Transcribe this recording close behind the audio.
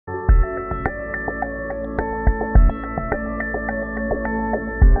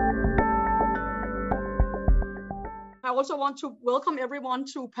also want to welcome everyone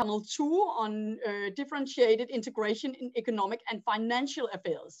to panel 2 on differentiated integration in economic and financial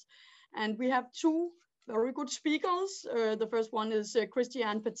affairs. And we have two very good speakers. The first one is Christy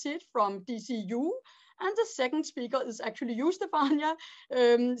Ann Petit from DCU. And the second speaker is actually you, Stefania,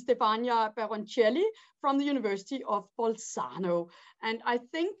 Stefania Baroncelli from the University of Bolzano. And I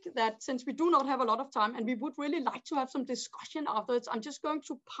think that since we do not have a lot of time and we would really like to have some discussion afterwards, I'm just going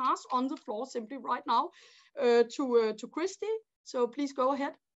to pass on the floor simply right now to Christy. So please go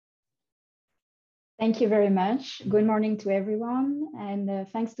ahead. Thank you very much. Good morning to everyone. And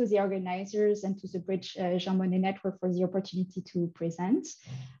thanks to the organizers and to the Jean Monnet Network for the opportunity to present.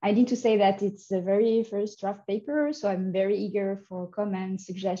 I need to say that it's the very first draft paper, so I'm very eager for comments,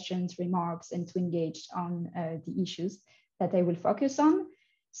 suggestions, remarks, and to engage on the issues that I will focus on.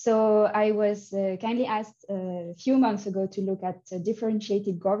 So I was kindly asked a few months ago to look at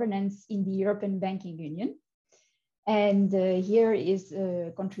differentiated governance in the European Banking Union. And here is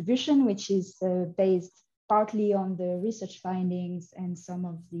a contribution which is based partly on the research findings and some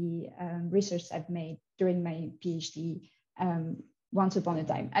of the research I've made during my PhD once upon a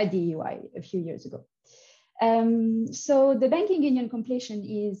time at the EY a few years ago. So the banking union completion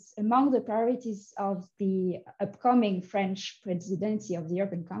is among the priorities of the upcoming French presidency of the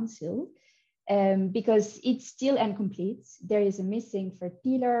European Council because it's still incomplete. There is a missing third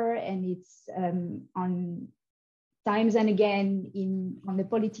pillar and it's on times and again on the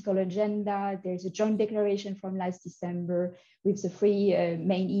political agenda. There's a joint declaration from last December with the three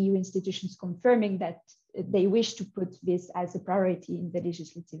main EU institutions confirming that they wish to put this as a priority in the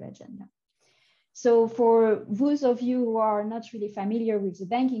legislative agenda. So for those of you who are not really familiar with the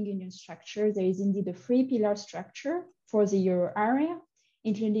banking union structure, there is indeed a three-pillar structure for the euro area,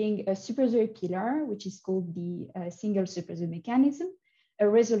 including a supervisory pillar, which is called the single supervisory mechanism, a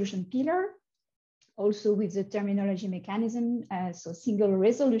resolution pillar, also with the terminology mechanism, so single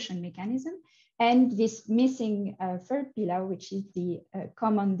resolution mechanism, and this missing third pillar, which is the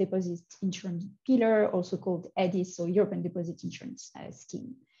common deposit insurance pillar, also called EDIS, so European Deposit Insurance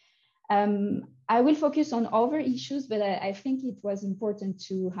Scheme. I will focus on other issues, but I think it was important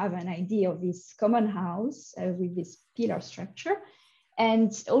to have an idea of this common house with this pillar structure,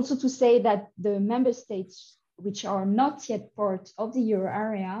 and also to say that the member states which are not yet part of the euro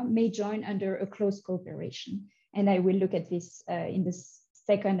area may join under a close cooperation. And I will look at this in the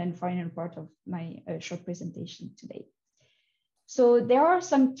second and final part of my short presentation today. So there are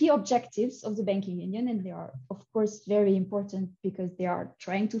some key objectives of the banking union, and they are of course very important because they are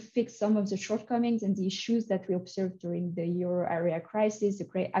trying to fix some of the shortcomings and the issues that we observed during the euro area crisis,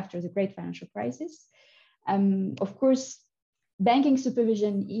 after the great financial crisis. Of course, banking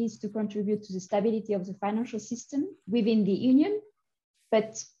supervision is to contribute to the stability of the financial system within the union,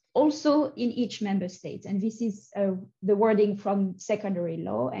 but also in each member state. And this is the wording from secondary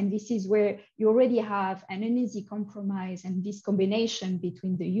law. And this is where you already have an uneasy compromise and this combination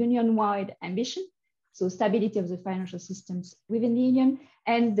between the union-wide ambition, so stability of the financial systems within the union,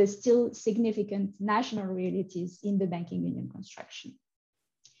 and the still significant national realities in the banking union construction.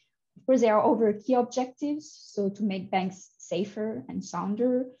 Of course, there are other key objectives, so to make banks safer and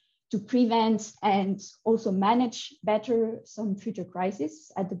sounder, to prevent and also manage better some future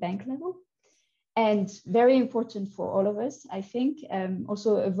crises at the bank level. And very important for all of us, I think,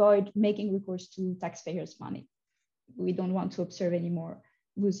 also avoid making recourse to taxpayers' money. We don't want to observe anymore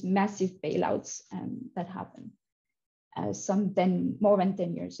those massive bailouts that happened more than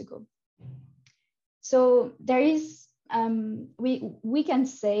 10 years ago. So there is we can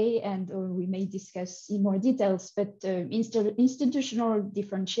say, or we may discuss in more details, but institutional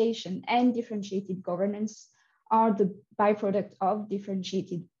differentiation and differentiated governance are the byproduct of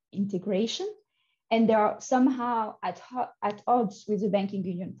differentiated integration. And they are somehow at odds with the banking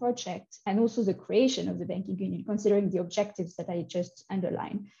union project and also the creation of the banking union, considering the objectives that I just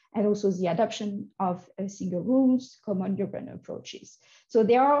underlined, and also the adoption of single rules, common European approaches. So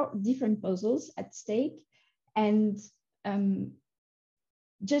there are different puzzles at stake. And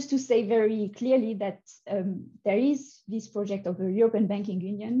just to say very clearly that there is this project of the European Banking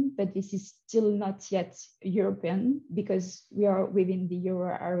Union, but this is still not yet European because we are within the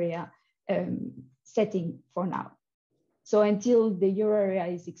euro area setting for now. So until the euro area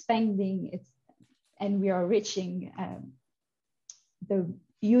is expanding and we are reaching the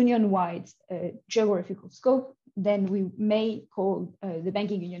union-wide geographical scope, then we may call the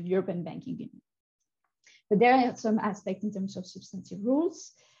banking union European Banking Union. But there are some aspects in terms of substantive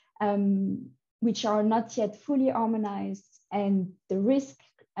rules, which are not yet fully harmonized, and the risk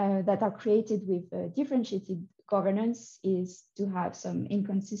that are created with differentiated governance is to have some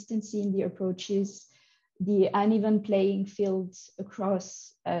inconsistency in the approaches, the uneven playing field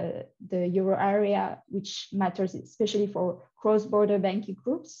across the euro area, which matters especially for cross-border banking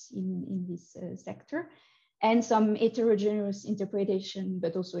groups in this sector, and some heterogeneous interpretation,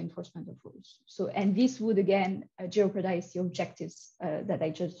 but also enforcement of rules. So, and this would again jeopardize the objectives that I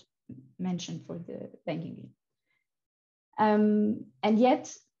just mentioned for the banking union. And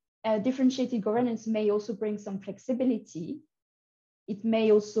yet, differentiated governance may also bring some flexibility. It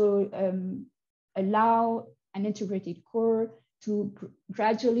may also allow an integrated core to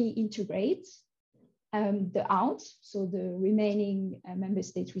gradually integrate the out, so the remaining member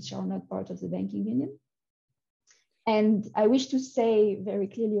states which are not part of the banking union. And I wish to say very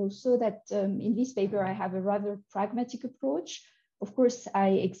clearly also that in this paper, I have a rather pragmatic approach. Of course, I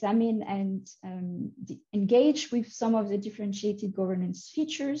examine and engage with some of the differentiated governance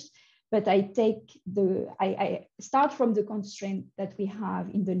features, but I start from the constraint that we have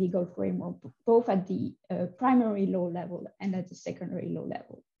in the legal framework, both at the primary law level and at the secondary law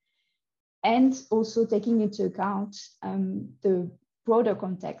level. And also taking into account the broader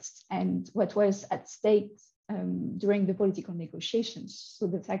context and what was at stake during the political negotiations. So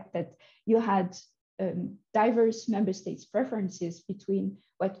the fact that you had diverse member states' preferences between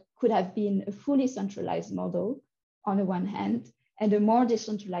what could have been a fully centralized model on the one hand, and a more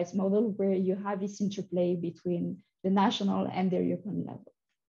decentralized model where you have this interplay between the national and the European level.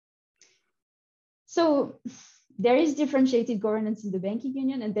 So there is differentiated governance in the banking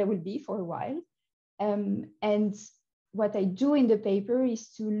union, and there will be for a while. And what I do in the paper is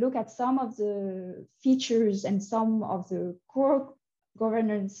to look at some of the features and some of the core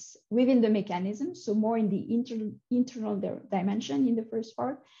governance within the mechanism, so more in the internal dimension in the first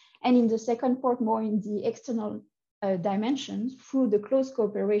part, and in the second part, more in the external dimensions through the close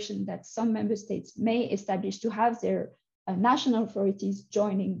cooperation that some member states may establish to have their national authorities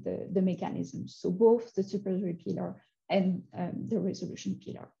joining the mechanism. So both the supervisory pillar and the resolution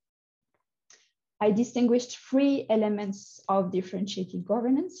pillar. I distinguished 3 elements of differentiated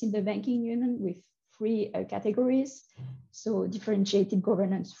governance in the banking union with 3 categories. So differentiated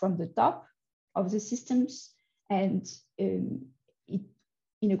governance from the top of the systems and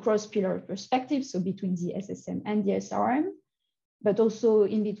in a cross-pillar perspective, so between the SSM and the SRM, but also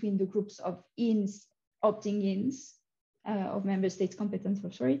in between the groups of ins, opting-ins of member states' competent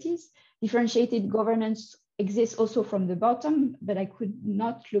authorities. Differentiated governance exists also from the bottom, but I could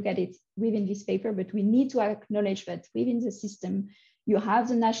not look at it within this paper, but we need to acknowledge that within the system, you have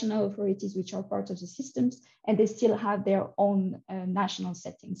the national authorities which are part of the systems, and they still have their own national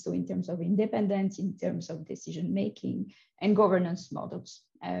settings. So in terms of independence, in terms of decision-making and governance models,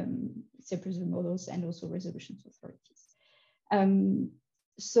 supervisory models, and also resolutions authorities.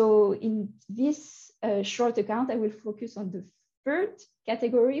 So in this short account, I will focus on the third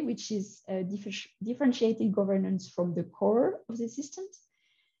category, which is differentiated governance from the core of the systems,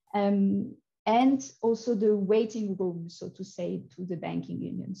 and also the waiting room, so to say, to the banking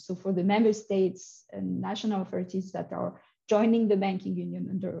union. So for the member states and national authorities that are joining the banking union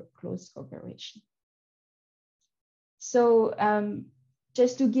under close cooperation. So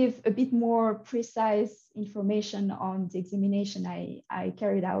just to give a bit more precise information on the examination I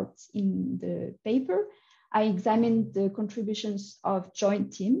carried out in the paper, I examined the contributions of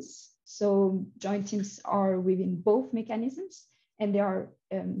joint teams. So joint teams are within both mechanisms, and they are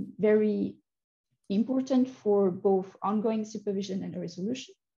very important for both ongoing supervision and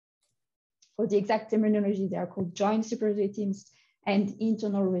resolution. For the exact terminology, they are called joint supervisory teams and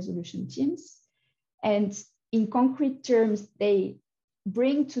internal resolution teams. And in concrete terms, they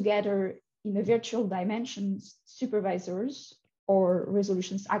bring together in a virtual dimensions supervisors or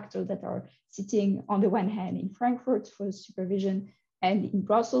resolutions actors that are sitting on the one hand in Frankfurt for supervision and in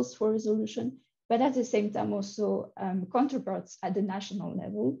Brussels for resolution, but at the same time also counterparts at the national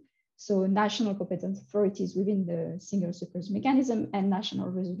level. So national competent authorities within the single supervision mechanism and national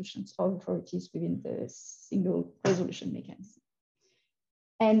resolutions authorities within the single resolution mechanism.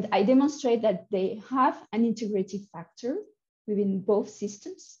 And I demonstrate that they have an integrative factor within both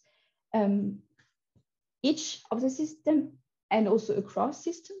systems, each of the system and also across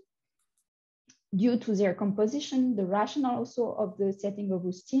system, due to their composition, the rationale also of the setting of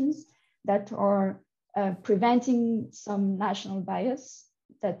those teams that are preventing some national bias,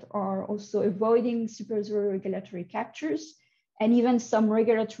 that are also avoiding supervisory regulatory captures, and even some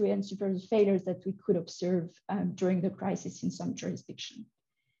regulatory and supervisory failures that we could observe during the crisis in some jurisdiction.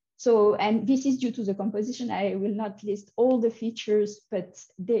 So, and this is due to the composition. I will not list all the features, but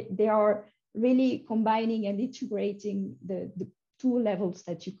they are really combining and integrating the 2 levels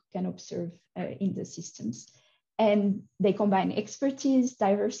that you can observe in the systems. And they combine expertise,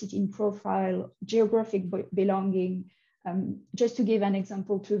 diversity in profile, geographic belonging. Just to give an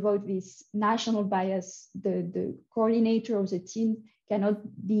example, to avoid this national bias, the coordinator of the team cannot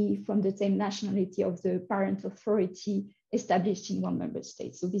be from the same nationality of the parent authority established in one member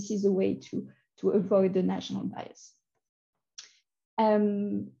state. So this is a way to avoid the national bias.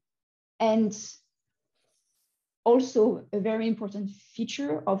 And also a very important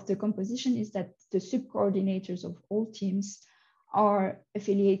feature of the composition is that the sub-coordinators of all teams are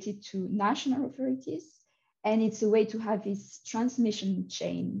affiliated to national authorities. And it's a way to have this transmission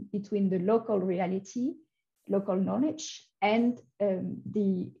chain between the local reality, local knowledge, and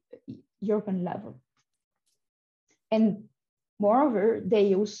the European level. And moreover,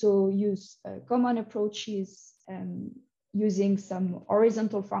 they also use common approaches using some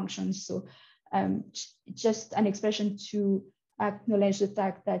horizontal functions. So just an expression to acknowledge the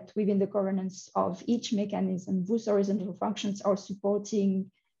fact that within the governance of each mechanism, those horizontal functions are supporting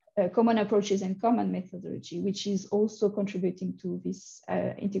common approaches and common methodology, which is also contributing to these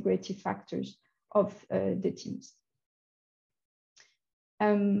integrative factors of the teams.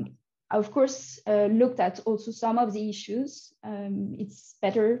 Of course, looked at also some of the issues. It's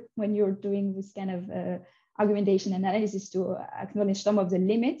better when you're doing this kind of argumentation analysis to acknowledge some of the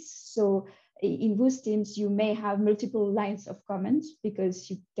limits. So in those teams, you may have multiple lines of comment, because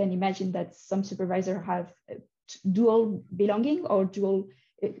you can imagine that some supervisors have dual belonging or dual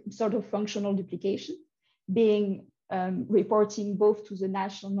sort of functional duplication, being reporting both to the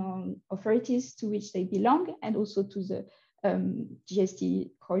national authorities to which they belong and also to the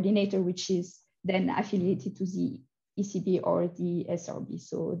GST coordinator, which is then affiliated to the ECB or the SRB,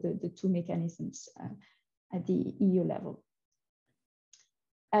 so the two mechanisms at the EU level.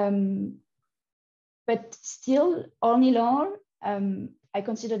 But still, all in all, I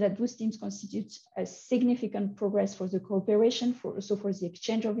consider that those teams constitute a significant progress for the cooperation, also for the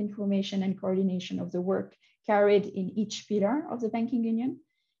exchange of information and coordination of the work carried in each pillar of the banking union,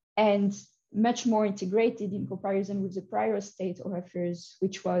 and much more integrated in comparison with the prior state of affairs,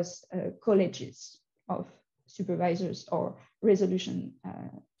 which was colleges of supervisors or resolution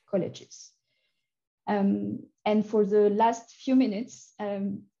colleges. And for the last few minutes,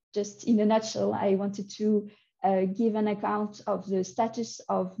 just in a nutshell, I wanted to give an account of the status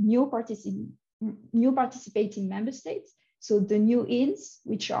of new participating member states. So the new INs,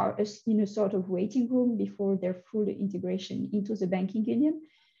 which are in a sort of waiting room before their full integration into the banking union.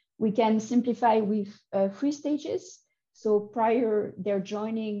 We can simplify with 3 stages. So prior their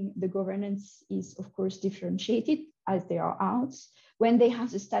joining, the governance is of course differentiated as they are out. When they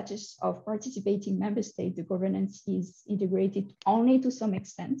have the status of participating member state, the governance is integrated only to some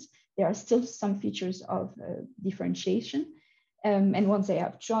extent. There are still some features of differentiation. And once they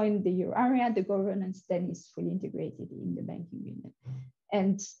have joined the euro area, the governance then is fully integrated in the banking union.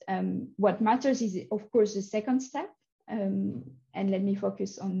 And what matters is, of course, the second step. And let me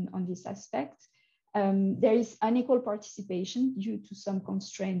focus on this aspect. There is unequal participation due to some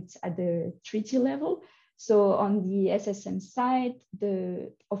constraints at the treaty level. So on the SSM side,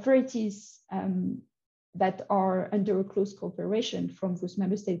 the authorities that are under close cooperation from those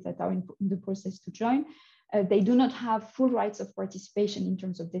member states that are in the process to join, they do not have full rights of participation in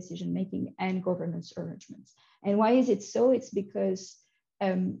terms of decision-making and governance arrangements. And why is it so? It's because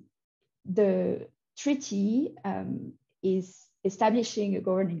the treaty is establishing a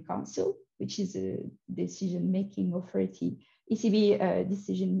governing council, which is a decision-making authority, ECB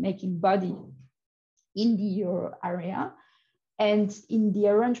decision-making body in the euro area. And in the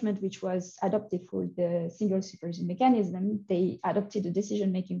arrangement which was adopted for the single supervision mechanism, they adopted a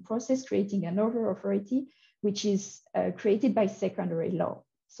decision-making process, creating another authority, which is created by secondary law,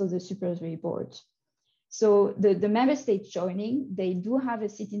 so the supervisory board. So the member states joining, they do have a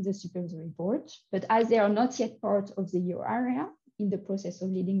seat in the supervisory board, but as they are not yet part of the euro area, in the process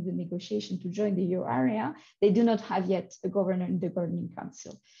of leading the negotiation to join the euro area, they do not have yet a governor in the governing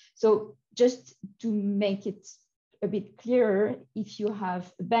council. So just to make it a bit clearer, if you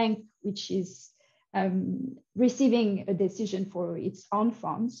have a bank which is receiving a decision for its own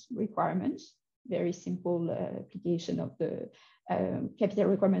funds requirements, very simple application of the capital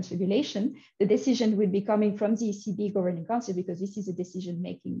requirements regulation, the decision will be coming from the ECB governing council because this is a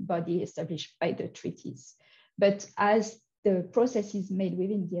decision-making body established by the treaties. But as the process is made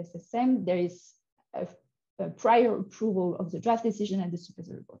within the SSM, there is a prior approval of the draft decision and the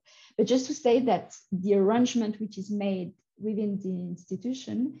supervisory board. But just to say that the arrangement which is made within the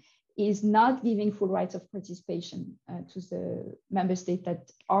institution is not giving full rights of participation to the member states that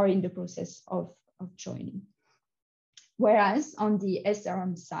are in the process of joining. Whereas on the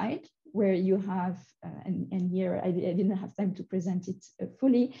SRM side, where you have, and here I didn't have time to present it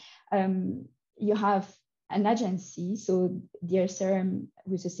fully, you have an agency. So the SRM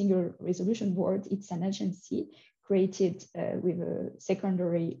with a single resolution board, it's an agency created with a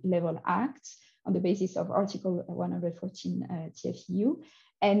secondary level act on the basis of Article 114 TFEU.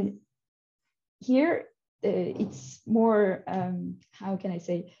 And here it's more, how can I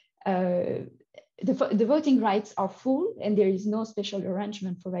say, the voting rights are full and there is no special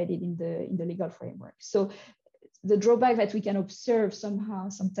arrangement provided in the legal framework. So the drawback that we can observe somehow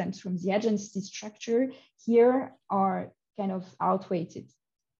sometimes from the agency structure here are kind of outweighed,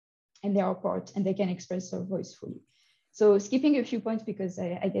 and they are part and they can express their voice fully. So skipping a few points because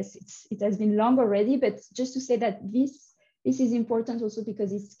I guess it has been long already, but just to say that this is important also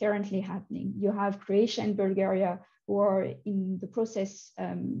because it's currently happening. You have Croatia and Bulgaria who are in the process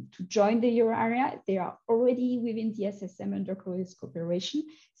to join the euro area. They are already within the SSM under close cooperation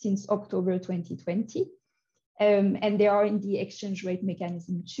since October 2020. And they are in the exchange rate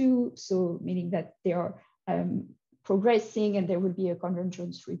mechanism too. So meaning that they are progressing, and there will be a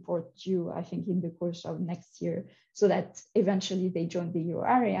convergence report due, I think, in the course of next year, so that eventually they join the euro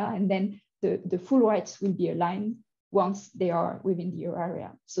area, and then the full rights will be aligned once they are within the euro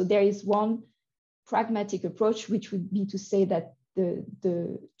area. So there is one pragmatic approach, which would be to say that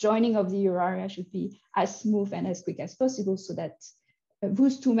the joining of the euro area should be as smooth and as quick as possible, so that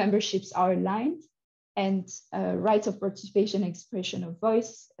those two memberships are aligned, and rights of participation, expression of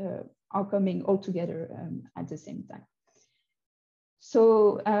voice are coming all together at the same time.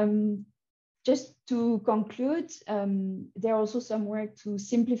 So just to conclude, there are also some work to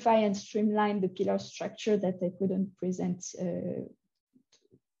simplify and streamline the pillar structure that I couldn't present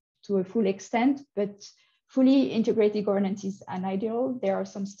to a full extent, but fully integrated governance is an ideal. There are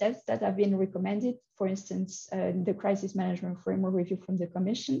some steps that have been recommended, for instance, the crisis management framework review from the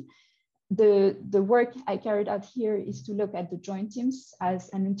Commission. The work I carried out here is to look at the joint teams as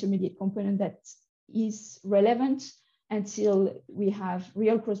an intermediate component that is relevant until we have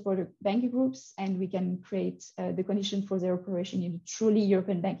real cross-border banking groups and we can create the condition for their operation in a truly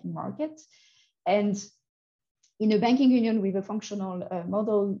European banking market. And in a banking union with a functional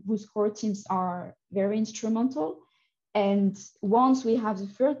model, whose core teams are very instrumental. And once we have the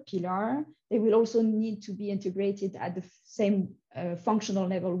third pillar, they will also need to be integrated at the same functional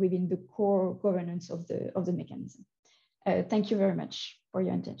level within the core governance of the mechanism. Thank you very much for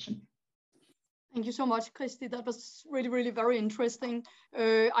your attention. Thank you so much, Christy. That was really, really very interesting.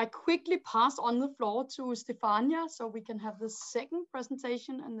 I quickly pass on the floor to Stefania so we can have the second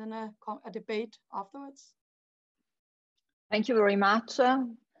presentation and then a debate afterwards. Thank you very much.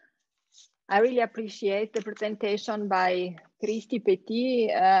 I really appreciate the presentation by Christy Petit.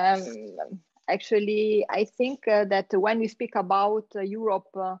 Actually, I think that when we speak about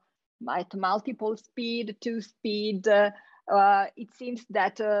Europe at multiple speed, two-speed, it seems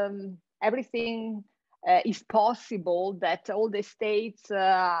that everything is possible, that all the states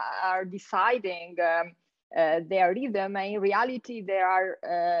are deciding their rhythm. In reality, there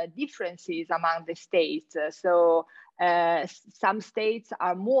are differences among the states. So some states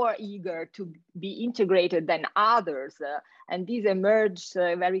are more eager to be integrated than others. And this emerged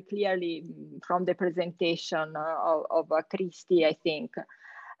very clearly from the presentation of Christy, I think,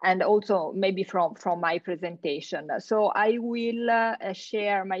 and also maybe from my presentation. So I will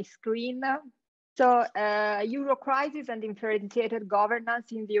share my screen. So Euro crisis and differentiated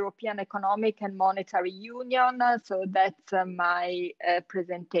governance in the European Economic and Monetary Union. So that's my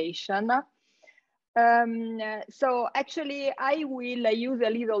presentation. So actually, I will use a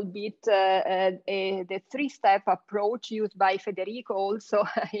little bit the three-step approach used by Federico also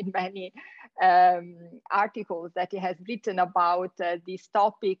in many articles that he has written about this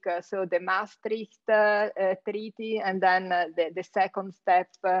topic. So the Maastricht Treaty, and then the second step,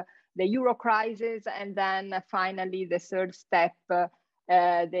 the Euro crisis, and then finally the third step,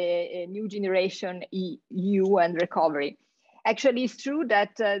 the new generation EU and recovery. Actually, it's true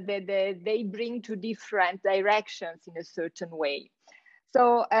that they bring to different directions in a certain way.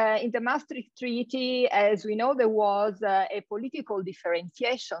 So in the Maastricht Treaty, as we know, there was a political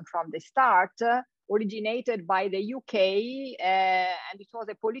differentiation from the start, originated by the UK, and it was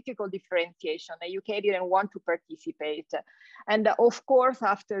a political differentiation. The UK didn't want to participate. And of course,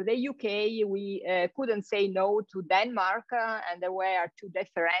 after the UK, we couldn't say no to Denmark, and there were two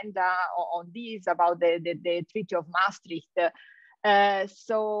referenda on this about the Treaty of Maastricht.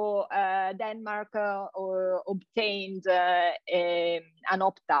 So Denmark obtained an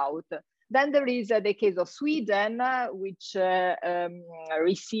opt-out. Then there is the case of Sweden, which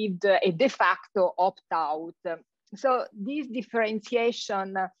received a de facto opt-out. So this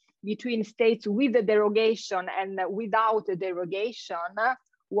differentiation between states with a derogation and without a derogation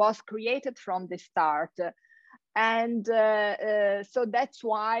was created from the start. And so that's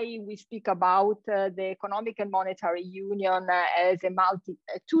why we speak about the Economic and Monetary Union as a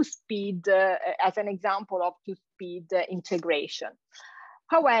two-speed, as an example of two-speed integration.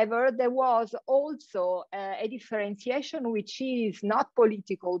 However, there was also a differentiation which is not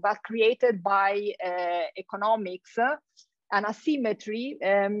political, but created by economics, an asymmetry,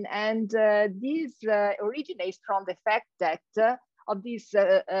 and this originates from the fact that of this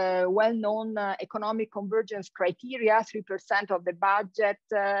well-known economic convergence criteria, 3% of the budget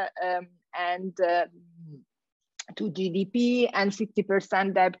and to GDP and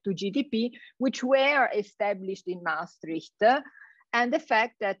 60% debt to GDP, which were established in Maastricht, and the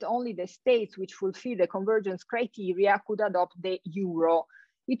fact that only the states which fulfill the convergence criteria could adopt the euro.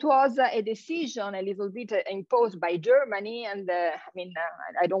 It was a decision a little bit imposed by Germany, and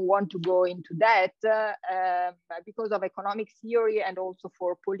I don't want to go into that because of economic theory and also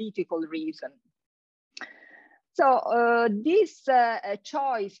for political reasons. So this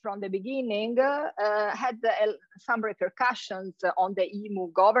choice from the beginning had some repercussions on the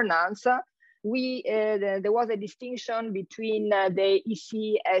EMU governance. There was a distinction between the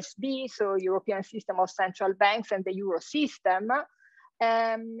ECSB, so European System of Central Banks, and the Euro system.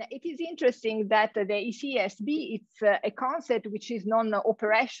 It is interesting that the ECSB, it's a concept which is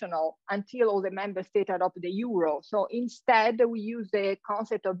non-operational until all the member states adopt the euro. So instead, we use the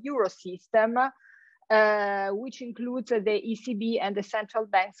concept of Euro system, which includes the ECB and the central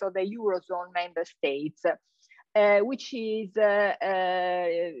banks of the Eurozone member states. Which is the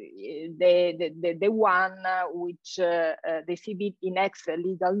one which the ECB enacts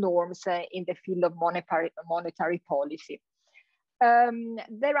legal norms in the field of monetary policy.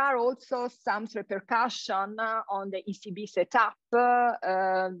 There are also some repercussions on the ECB setup,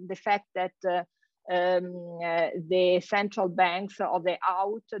 the fact that the central banks of the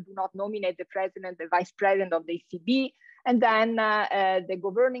out do not nominate the president, the vice president of the ECB, and then the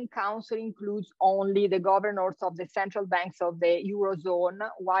governing council includes only the governors of the central banks of the Eurozone,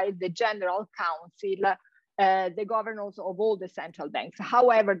 while the general council, the governors of all the central banks.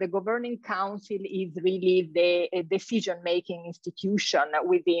 However, the governing council is really the decision-making institution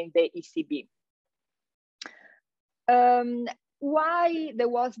within the ECB. Why there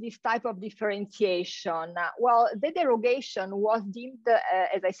was this type of differentiation? Well, the derogation was deemed,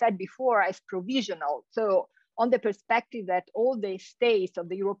 as I said before, as provisional. So on the perspective that all the states of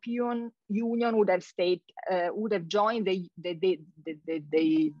the European Union would have joined the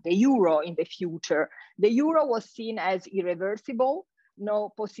euro in the future. The euro was seen as irreversible, no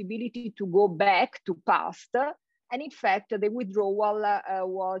possibility to go back to past. And in fact, the withdrawal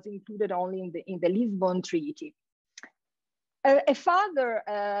was included only in the Lisbon Treaty. A further,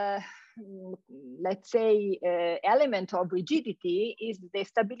 let's say, element of rigidity is the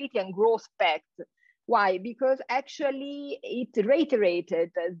Stability and Growth Pact. Why? Because actually it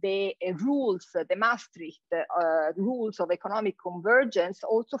reiterated the rules, the Maastricht rules of economic convergence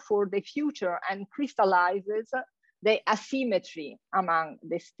also for the future, and crystallizes the asymmetry among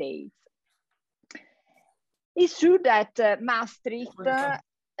the states. It's true that Maastricht,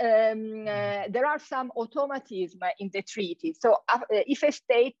 there are some automatism in the treaty. So if a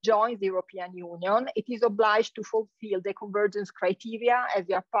state joins the European Union, it is obliged to fulfill the convergence criteria as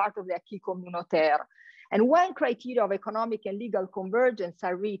they are part of the acquis communautaire. And when criteria of economic and legal convergence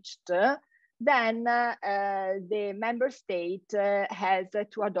are reached, then the member state has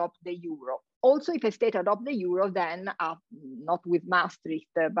to adopt the euro. Also, if a state adopts the euro, then not with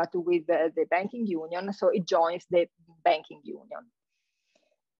Maastricht, but with the banking union, so it joins the banking union.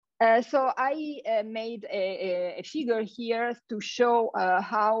 So I made a figure here to show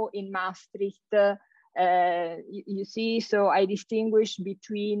how in Maastricht, you see, so I distinguish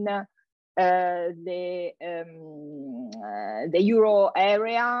between the euro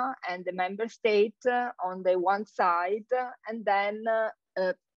area and the member state on the one side, and then,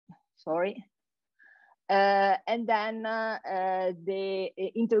 and then the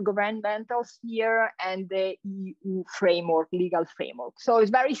intergovernmental sphere and the EU framework, legal framework. So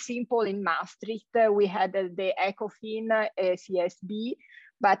it's very simple in Maastricht. We had the ECOFIN CSB,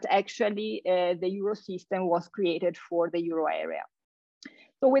 but actually the euro system was created for the euro area.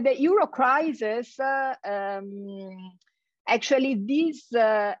 So with the euro crisis, actually this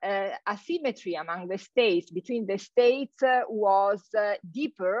asymmetry among the states, between the states was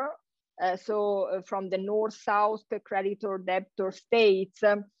deeper. So from the north-south creditor-debtor states,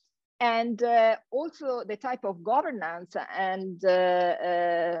 and also the type of governance and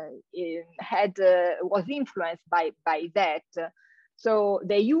was influenced by that. So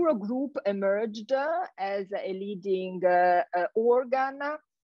the Eurogroup emerged as a leading organ,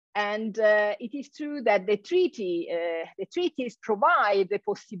 and it is true that the treaties provide the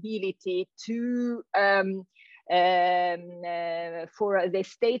possibility to for the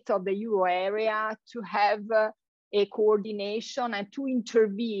states of the euro area to have a coordination and to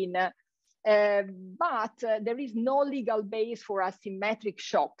intervene. But there is no legal base for asymmetric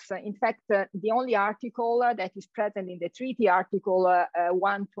shocks. In fact, the only article that is present in the treaty, Article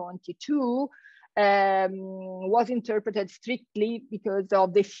 122, was interpreted strictly because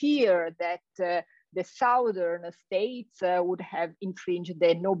of the fear that the southern states would have infringed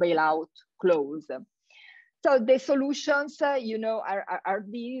the no bailout clause. So the solutions, you know, are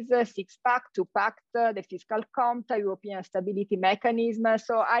these: six-pack, two-pack, the fiscal compact, European stability mechanism.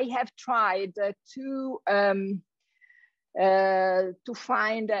 So I have tried to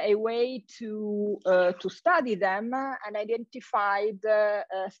find a way to study them and identified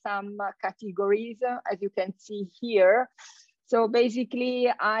some categories, as you can see here. So basically,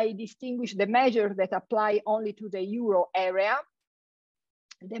 I distinguish the measures that apply only to the euro area,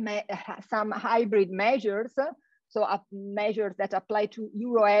 some hybrid measures, so measures that apply to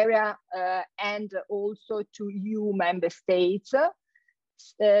euro area and also to EU member states.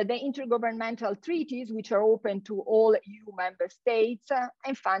 The intergovernmental treaties, which are open to all EU member states,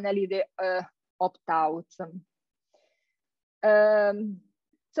 and finally the opt-outs.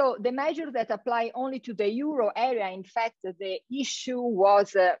 So the measures that apply only to the euro area, in fact, the issue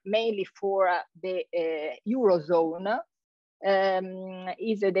was mainly for the Eurozone,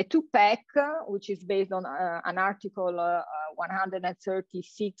 is the two-pack, which is based on an article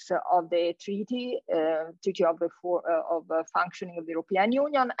 136 of the treaty, Treaty of Functioning of the European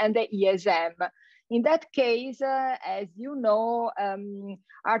Union, and the ESM. In that case, as you know,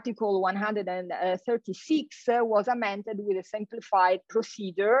 Article 136 was amended with a simplified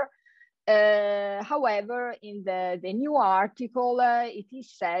procedure. However, in the new article, it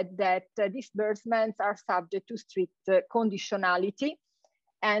is said that disbursements are subject to strict conditionality,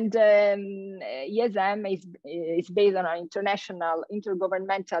 and ESM is based on an international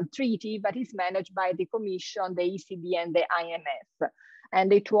intergovernmental treaty, but is managed by the Commission, the ECB, and the IMF,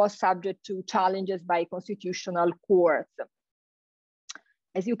 and it was subject to challenges by constitutional courts.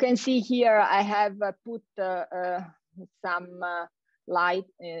 As you can see here, I have put some light,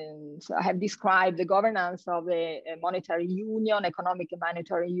 so I have described the governance of the monetary union, economic and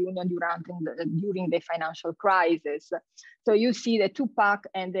monetary union during the financial crisis. So you see the two-pack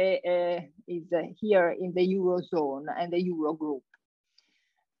and is here in the Eurozone and the Eurogroup.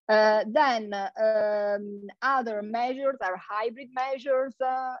 Then other measures are hybrid measures,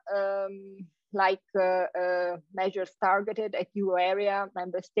 like measures targeted at euro area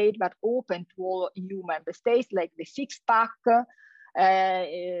member state, but open to all EU member states, like the six-pack.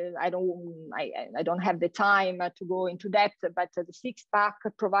 I don't have the time to go into depth, but the six-pack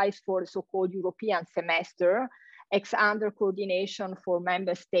provides for the so-called European semester, ex-ante coordination for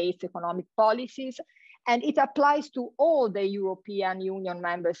member states' economic policies, and it applies to all the European Union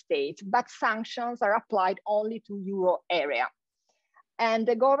member states, but sanctions are applied only to euro area. And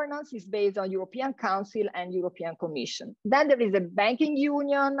the governance is based on European Council and European Commission. Then there is a banking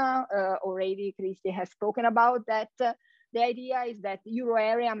union, already Christy has spoken about that. The idea is that euro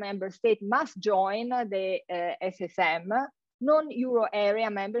area member state must join the SSM. Non-euro area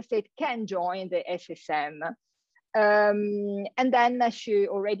member state can join the SSM. And then she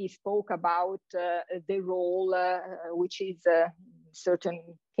already spoke about the role, which is in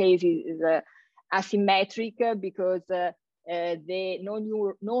certain cases asymmetric, because the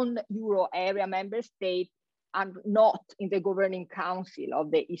non-euro area member states are not in the governing council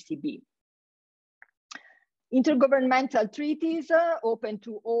of the ECB. Intergovernmental treaties open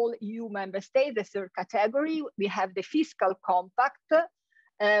to all EU member states. The third category, we have the fiscal compact,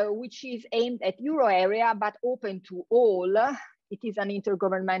 which is aimed at euro area, but open to all. It is an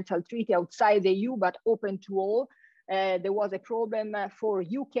intergovernmental treaty outside the EU, but open to all. There was a problem for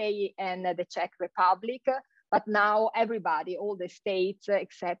UK and the Czech Republic, but now everybody, all the states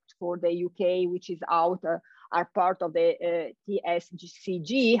except for the UK, which is out, are part of the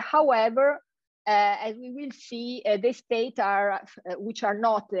TSCG. However, as we will see, the states which are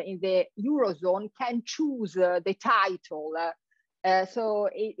not in the Eurozone can choose the title. So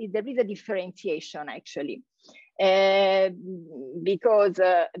there is a differentiation, actually, because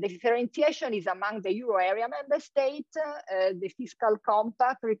the differentiation is among the euro area member states. The fiscal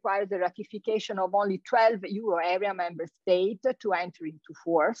compact requires the ratification of only 12 euro area member states to enter into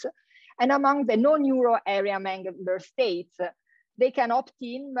force. And among the non-euro area member states, they can opt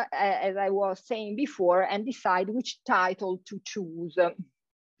in, as I was saying before, and decide which title to choose.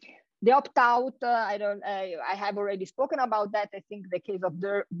 The opt-out, I have already spoken about that. I think the case of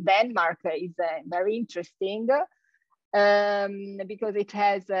Denmark is very interesting because it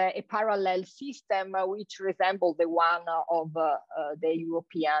has a parallel system which resembles the one of the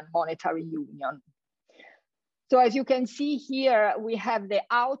European Monetary Union. So as you can see here, we have the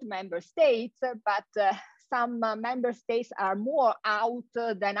out member states, but some member states are more out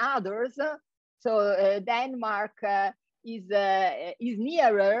than others. So Denmark is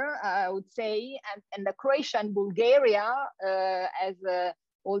nearer, I would say, and the Croatia and Bulgaria, as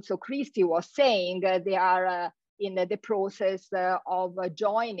also Christy was saying, they are in the process of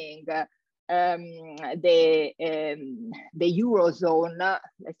joining the Eurozone.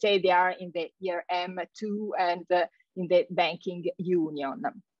 Let's say they are in the year M2 and in the banking union.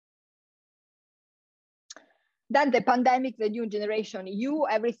 Then the pandemic, the new generation EU,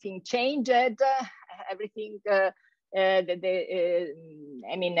 everything changed, everything. The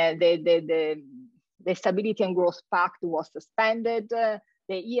Stability and Growth Pact was suspended. The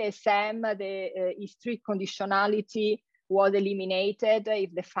ESM, the strict conditionality was eliminated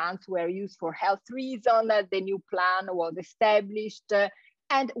if the funds were used for health reasons. The new plan was established.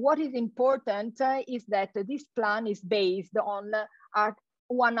 And what is important is that this plan is based on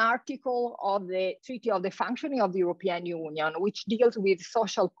one article of the Treaty of the Functioning of the European Union, which deals with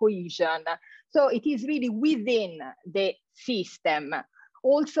social cohesion. So it is really within the system.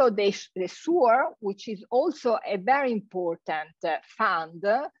 Also the SURE, which is also a very important fund,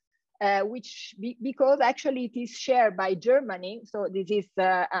 because actually it is shared by Germany, so this is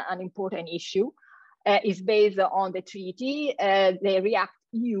an important issue, is based on the treaty, the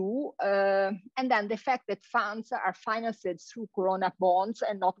REACT-EU, and then the fact that funds are financed through Corona bonds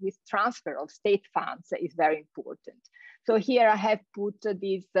and not with transfer of state funds is very important. So here I have put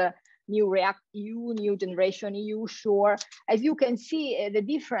this new REACT-EU, new generation EU, SURE. As you can see, the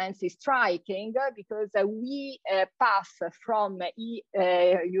difference is striking because we pass from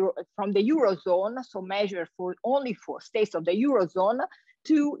the Eurozone, so measured only for states of the Eurozone,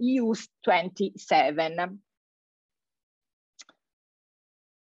 to EU's 27.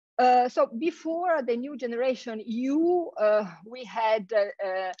 So before the new generation EU, we had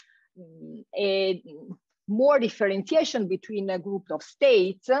a more differentiation between a group of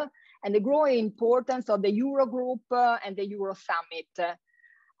states and the growing importance of the Eurogroup and the Euro Summit.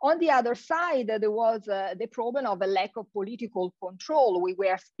 On the other side, there was the problem of a lack of political control. We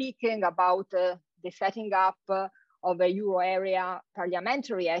were speaking about the setting up of a Euro area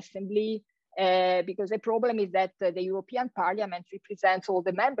parliamentary assembly, because the problem is that the European Parliament represents all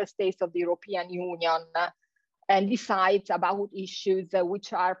the member states of the European Union and decides about issues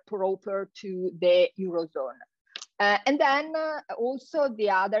which are proper to the Eurozone. And then also the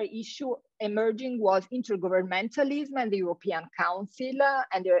other issue emerging was intergovernmentalism and the European Council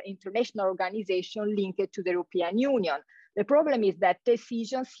and the international organization linked to the European Union. The problem is that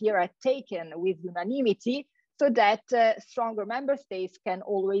decisions here are taken with unanimity so that stronger member states can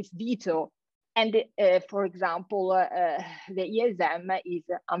always veto. And for example, the ESM is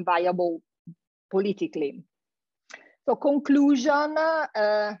unviable politically. So conclusion,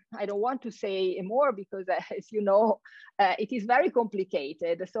 I don't want to say more because as you know, it is very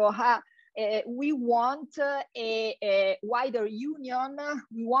complicated. So we want a wider union,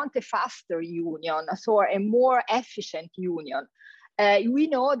 we want a faster union, so a more efficient union. We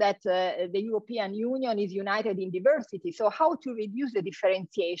know that the European Union is united in diversity. So how to reduce the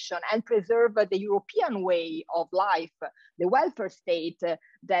differentiation and preserve the European way of life, the welfare state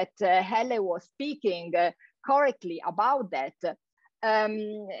that Helle was speaking correctly about that.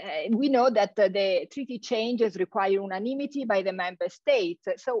 We know that the treaty changes require unanimity by the member states.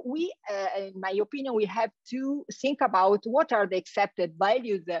 So we, in my opinion, we have to think about what are the accepted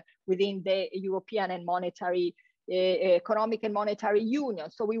values within the European and monetary, economic and monetary union.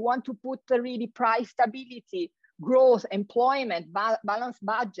 So we want to put really price stability, growth, employment, balanced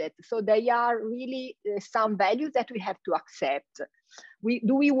budget. So they are really some values that we have to accept.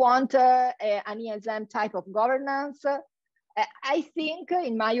 Do we want an ESM type of governance? I think,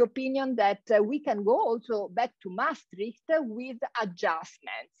 in my opinion, that we can go also back to Maastricht with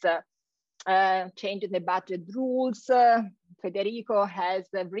adjustments, changing the budget rules. Federico has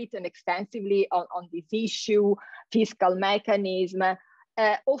written extensively on this issue, fiscal mechanism.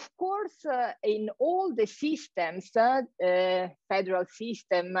 Of course, in all the systems, federal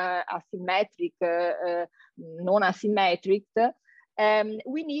system, asymmetric, non-asymmetric,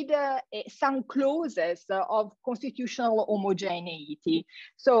 we need some clauses of constitutional homogeneity.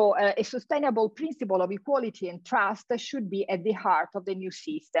 So a sustainable principle of equality and trust should be at the heart of the new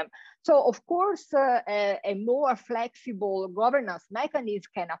system. So of course, a more flexible governance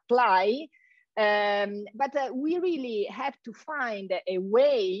mechanism can apply, but we really have to find a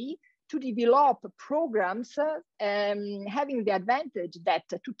way to develop programs having the advantage that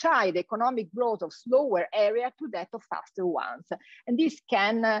to tie the economic growth of slower area to that of faster ones. And this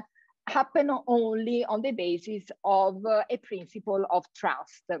can happen only on the basis of a principle of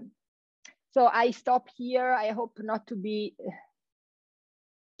trust. So I stop here. I hope not to be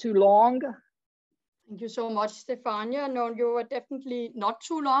too long. Thank you so much, Stefania. No, you were definitely not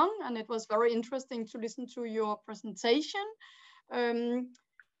too long, and it was very interesting to listen to your presentation.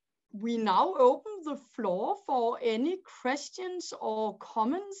 We now open the floor for any questions or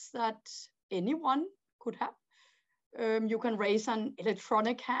comments that anyone could have. You can raise an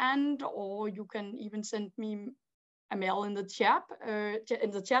electronic hand, or you can even send me a mail in the chat.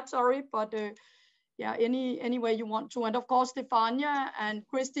 But yeah, any way you want to. And of course, Stefania and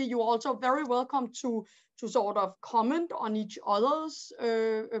Christy, you're also very welcome to sort of comment on each other's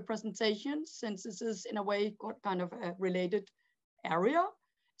presentations, since this is in a way kind of a related area.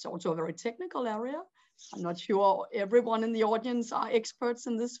 It's also a very technical area. I'm not sure everyone in the audience are experts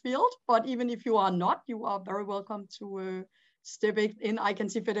in this field, but even if you are not, you are very welcome to step in. I can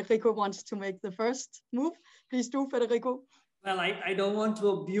see Federico wants to make the first move. Please do, Federico. Well, I don't want to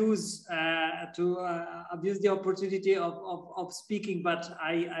abuse the opportunity of speaking, but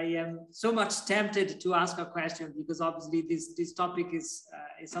I am so much tempted to ask a question, because obviously this topic is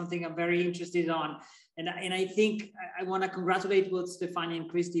something I'm very interested on, and I think I want to congratulate both Stefania and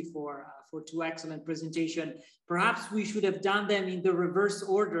Christy for two excellent presentations. Perhaps we should have done them in the reverse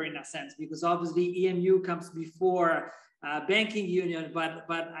order in a sense, because obviously EMU comes before banking union,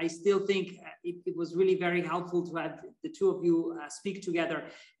 but I still think it was really very helpful to have the two of you speak together.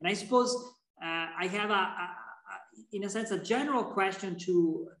 And I suppose I have in a sense, a general question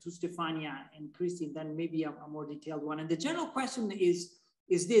to Stefania and Christy, and then maybe a more detailed one. And the general question is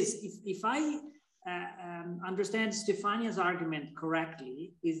this: if I understand Stefania's argument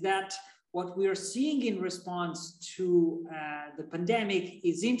correctly, is that what we are seeing in response to the pandemic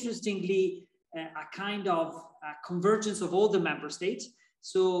is, interestingly, a kind of convergence of all the member states.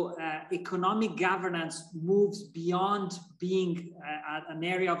 So economic governance moves beyond being an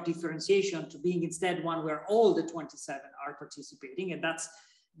area of differentiation to being instead one where all the 27 are participating. And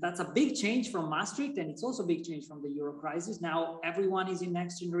that's a big change from Maastricht, and it's also a big change from the Euro crisis. Now everyone is in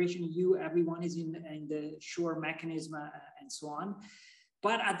Next Generation EU, everyone is in the SURE mechanism and so on.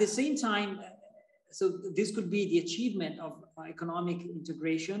 But at the same time, so this could be the achievement of economic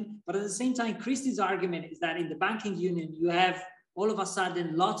integration. But at the same time, Christy's argument is that in the banking union, you have all of a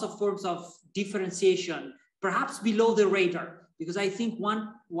sudden lots of forms of differentiation, perhaps below the radar. Because I think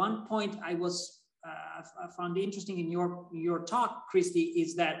one point I found interesting in your talk, Christy,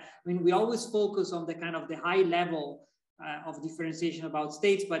 is that, I mean, we always focus on the kind of the high level of differentiation about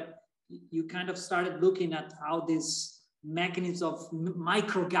states, but you kind of started looking at how this mechanisms of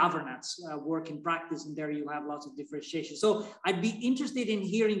micro governance work in practice, and there you have lots of differentiation. So I'd be interested in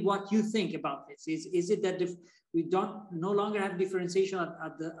hearing what you think about this. Is it that if we no longer have differentiation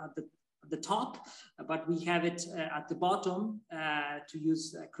at the top, but we have it at the bottom, to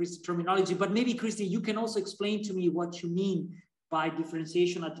use Christy's terminology? But maybe, Christy, you can also explain to me what you mean by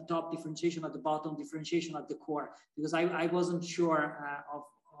differentiation at the top, differentiation at the bottom, differentiation at the core, because I wasn't sure of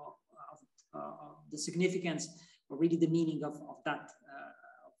the significance, or really the meaning of that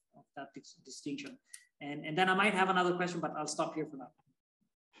distinction. And then I might have another question, but I'll stop here for now.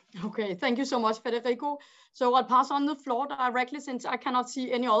 Okay, thank you so much, Federico. So I'll pass on the floor directly, since I cannot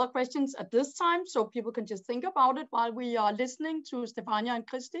see any other questions at this time, so people can just think about it while we are listening to Stefania and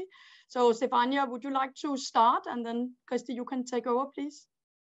Christy. So Stefania, would you like to start? And then Christy, you can take over, please.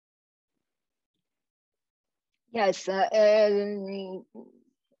 Yes.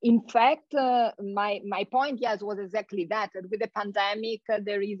 In fact, my point, yes, was exactly that. With the pandemic,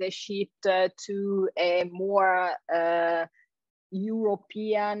 there is a shift to a more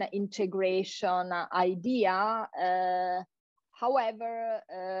European integration idea. However,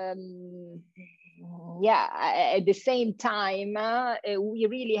 yeah, at the same time, we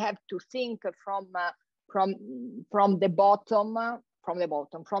really have to think from the bottom,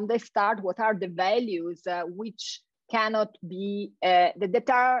 from the start. What are the values which cannot be that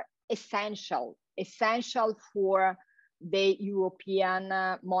are essential for the European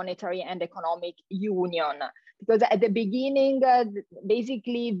monetary and economic union? Because at the beginning,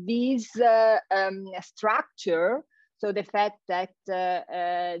 basically this structure, So the fact that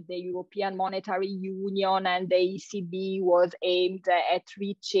the European Monetary Union and the ECB was aimed at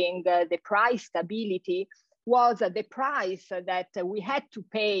reaching the price stability was the price that we had to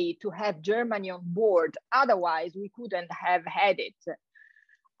pay to have Germany on board. Otherwise, we couldn't have had it.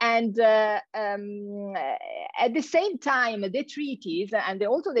 And at the same time, the treaties and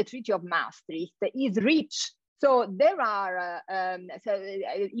also the Treaty of Maastricht is rich. So there are, so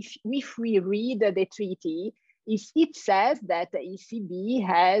if we read the treaty, it says that the ECB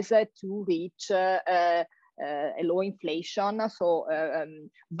has to reach a low inflation. So,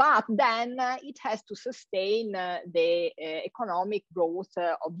 but then it has to sustain the economic growth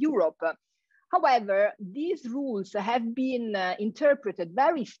of Europe. However, these rules have been interpreted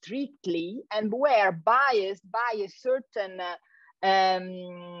very strictly and were biased by a certain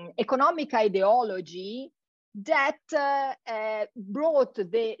economic ideology that brought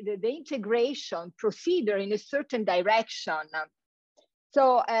the integration procedure in a certain direction.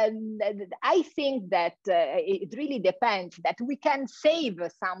 So I think that it really depends, that we can save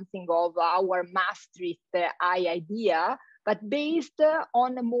something of our Maastricht idea, but based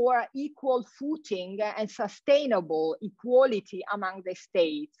on a more equal footing and sustainable equality among the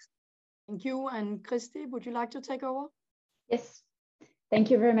states. Thank you. And Christy, would you like to take over? Yes. Thank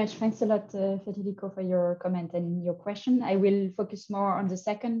you very much. Thanks a lot, Federico, for your comment and your question. I will focus more on the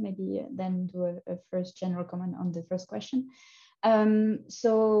second, maybe then do a first general comment on the first question.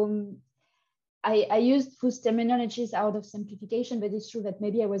 So I used those terminologies out of simplification, but it's true that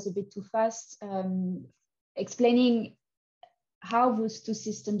maybe I was a bit too fast explaining how those two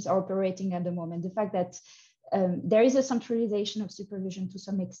systems are operating at the moment. The fact that there is a centralization of supervision to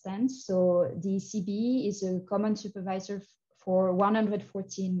some extent. So the ECB is a common supervisor for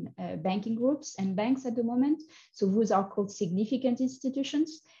 114 banking groups and banks at the moment. So those are called significant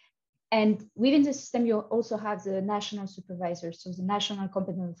institutions. And within the system, you also have the national supervisors, so the national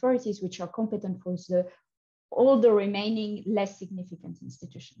competent authorities, which are competent for all the remaining less significant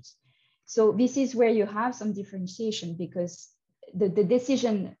institutions. So this is where you have some differentiation, because the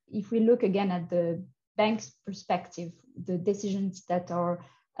decision, if we look again at the bank's perspective, the decisions that are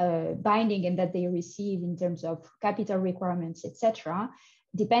binding and that they receive in terms of capital requirements, etc.,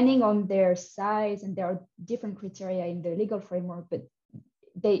 depending on their size, and there are different criteria in the legal framework, but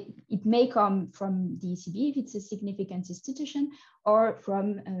it may come from the ECB if it's a significant institution, or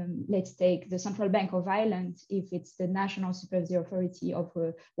from, let's take the Central Bank of Ireland, if it's the national supervisory authority of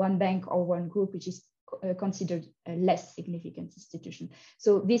one bank or one group, which is considered a less significant institution.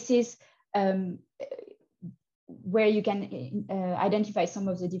 So this is where you can identify some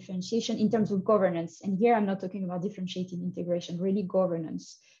of the differentiation in terms of governance. And here I'm not talking about differentiating integration, really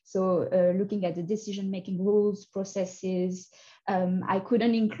governance. So looking at the decision-making rules, processes. I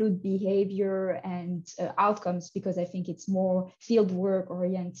couldn't include behavior and outcomes because I think it's more field work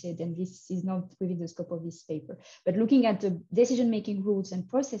oriented, and this is not within the scope of this paper. But looking at the decision-making rules and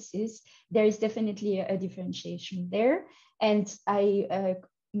processes, there is definitely a differentiation there. And I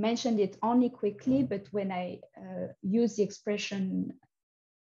mentioned it only quickly, but when I use the expression,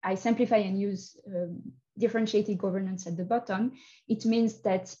 I simplify and use differentiated governance at the bottom, it means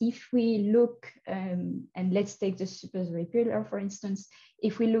that if we look, and let's take the supervisory pillar, for instance,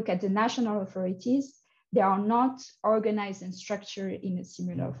 if we look at the national authorities, they are not organized and structured in a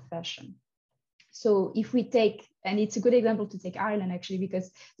similar fashion. So if we take, and it's a good example to take Ireland actually, because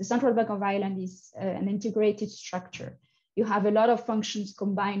the Central Bank of Ireland is an integrated structure. You have a lot of functions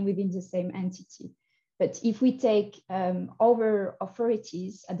combined within the same entity. But if we take other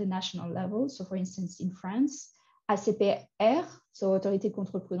authorities at the national level, so for instance, in France, ACPR, so Autorité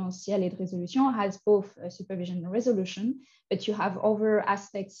Contrôle Prudentiel et de Résolution, has both supervision and resolution, but you have other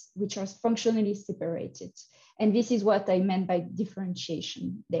aspects which are functionally separated. And this is what I meant by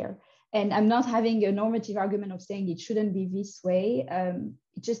differentiation there. And I'm not having a normative argument of saying it shouldn't be this way.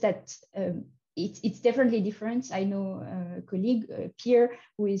 It's just that it's definitely different. I know a colleague, peer,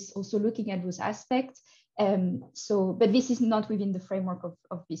 who is also looking at those aspects. But this is not within the framework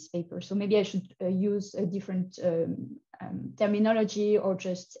of this paper. So maybe I should use a different terminology, or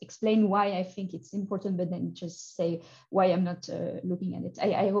just explain why I think it's important, but then just say why I'm not looking at it.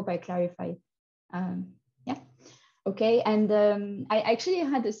 I hope I clarify. Yeah, okay. And I actually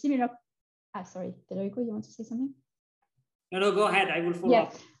had a similar, sorry, Federico, you want to say something? No, go ahead, I will follow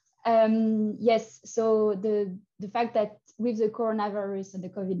up. Yes, so the fact that with the coronavirus and the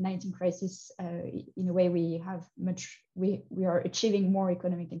COVID-19 crisis, in a way we are achieving more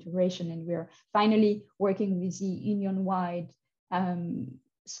economic integration, and we are finally working with the union-wide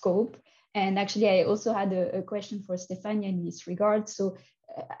scope. And actually, I also had a question for Stefania in this regard. So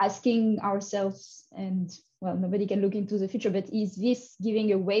asking ourselves, and well, nobody can look into the future, but is this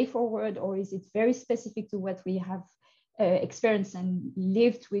giving a way forward, or is it very specific to what we have experienced and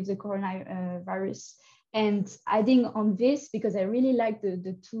lived with the coronavirus? And adding on this, because I really like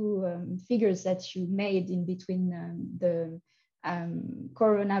the two figures that you made in between the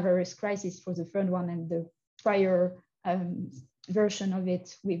coronavirus crisis for the third one and the prior version of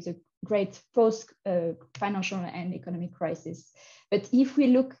it with the great post-financial and economic crisis. But if we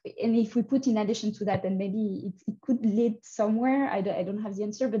look, and if we put in addition to that, and maybe it could lead somewhere, I don't have the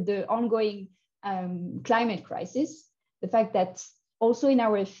answer, but the ongoing climate crisis, the fact that also in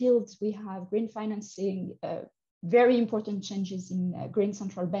our fields, we have green financing, very important changes in green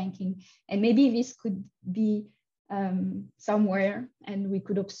central banking, and maybe this could be somewhere, and we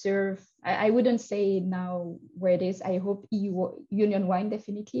could observe. I wouldn't say now where it is. I hope EU union-wide,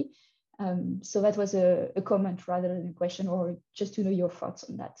 definitely. So that was a comment rather than a question, or just to know your thoughts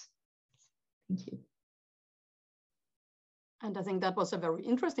on that. Thank you. And I think that was a very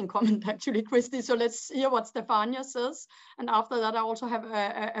interesting comment, actually, Christy. So let's hear what Stefania says. And after that, I also have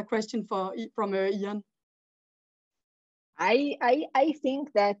a question from Ian. I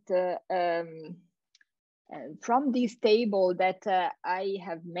think that from this table that I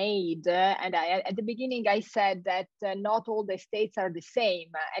have made, and at the beginning I said that not all the states are the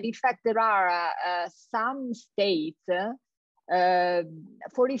same. And in fact, there are some states,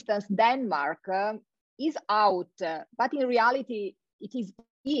 for instance, Denmark is out, but in reality it is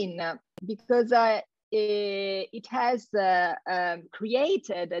in, because it has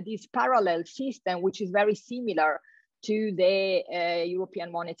created this parallel system, which is very similar to the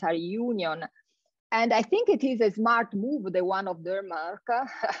European Monetary Union. And I think it is a smart move, the one of Denmark, I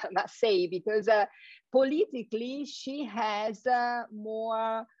must say, because politically she has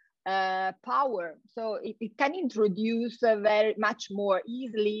more power. So it can introduce very much more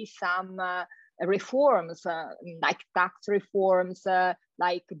easily some reforms, like tax reforms,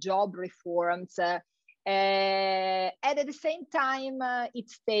 like job reforms. And at the same time, it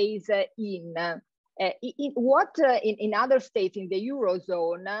stays in. In other states in the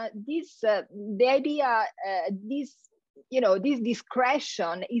Eurozone, the idea, this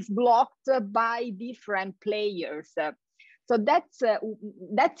discretion is blocked by different players. So that's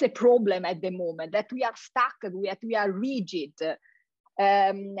a problem at the moment, that we are stuck, we are rigid.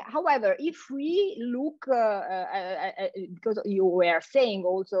 However, if we look, because you were saying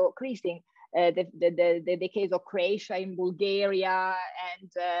also, Christy, the case of Croatia and Bulgaria and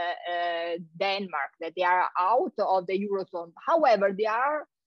Denmark, that they are out of the Eurozone. However, they are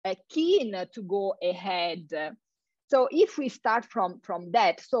keen to go ahead. So if we start from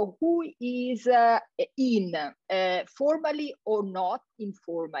that, so who is in, formally or not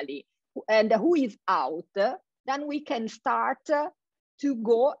informally, and who is out, then we can start to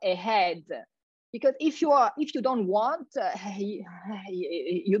go ahead. Because if you don't want,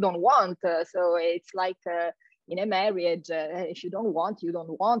 you don't want. So it's like in a marriage, if you don't want, you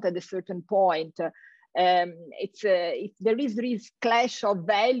don't want at a certain point. If there is this clash of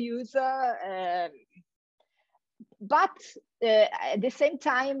values, but at the same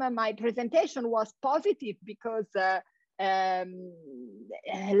time, my presentation was positive because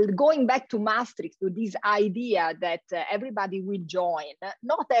going back to Maastricht, to this idea that everybody will join,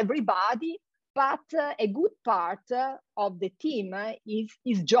 not everybody, but a good part of the team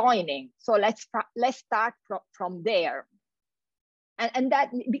is joining. So let's start from there. And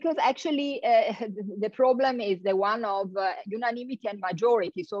that, because actually the problem is the one of unanimity and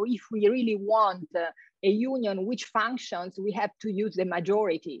majority. So if we really want a union which functions, we have to use the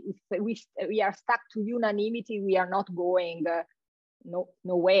majority. If we are stuck to unanimity, we are not going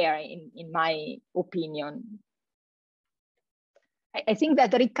nowhere, in my opinion. I think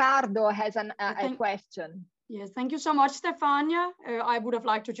that Ricardo has a question. Yes, thank you so much, Stefania. I would have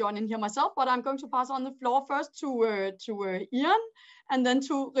liked to join in here myself, but I'm going to pass on the floor first to Ian and then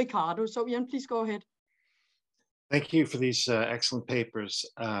to Ricardo. So Ian, please go ahead. Thank you for these excellent papers.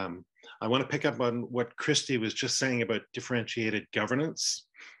 I want to pick up on what Christy was just saying about differentiated governance,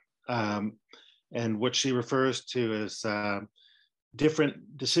 and what she refers to as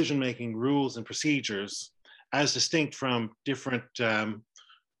different decision-making rules and procedures as distinct from different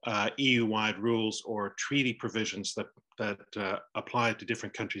EU-wide rules or treaty provisions that apply to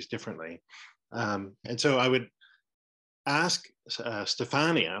different countries differently. And so I would ask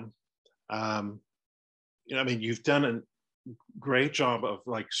Stefania, I mean, you've done a great job of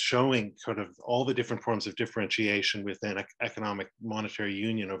showing kind of all the different forms of differentiation within economic monetary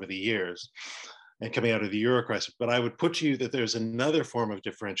union over the years and coming out of the Euro crisis. But I would put to you that there's another form of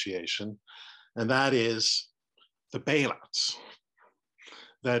differentiation, and that is the bailouts.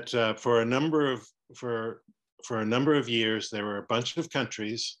 that for a number of years there were a bunch of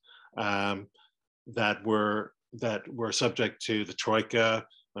countries that were subject to the Troika,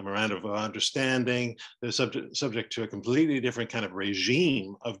 Memorandum of Understanding. They're subject to a completely different kind of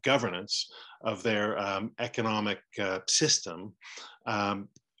regime of governance of their economic system on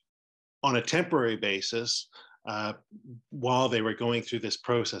a temporary basis while they were going through this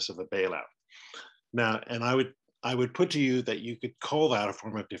process of a bailout. Now, and I would put to you that you could call that a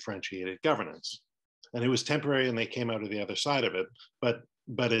form of differentiated governance. And it was temporary and they came out of the other side of it.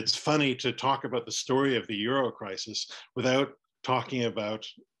 But it's funny to talk about the story of the Euro crisis without talking about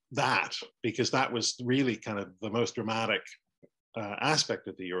that, because that was really kind of the most dramatic aspect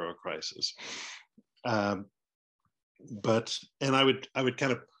of the Euro crisis. And I would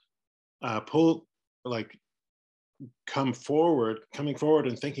kind of coming forward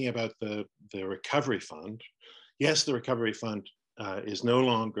and thinking about the recovery fund. Yes, the recovery fund is no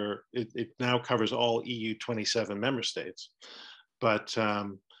longer, it now covers all EU 27 member states, but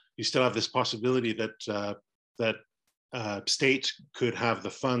you still have this possibility that states could have the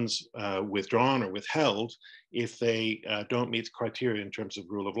funds withdrawn or withheld if they don't meet the criteria in terms of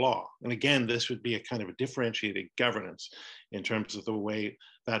rule of law. And again, this would be a kind of a differentiated governance in terms of the way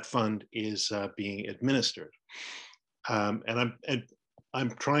that fund is being administered. What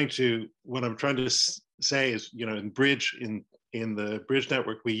I'm trying to say is, you know, in the Bridge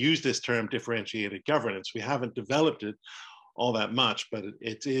Network, we use this term differentiated governance. We haven't developed it all that much, but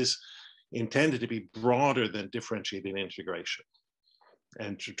it is intended to be broader than differentiated integration,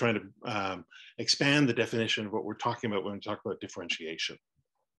 and to try to expand the definition of what we're talking about when we talk about differentiation.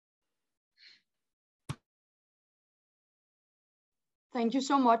 Thank you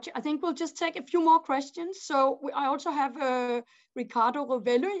so much. I think we'll just take a few more questions. So I also have Ricardo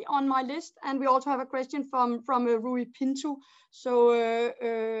Rovelli on my list, and we also have a question from Rui Pinto. So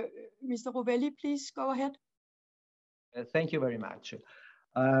Mr. Rovelli, please go ahead. Thank you very much.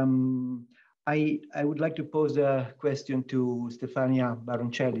 I would like to pose a question to Stefania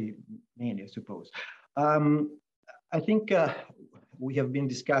Baroncelli, mainly, I suppose. I think we have been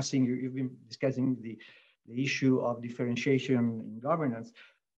discussing, you've been discussing the issue of differentiation in governance,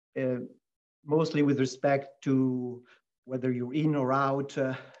 mostly with respect to whether you're in or out,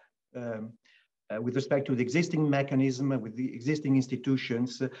 with respect to the existing mechanism, with the existing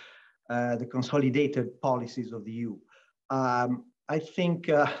institutions, the consolidated policies of the EU. I think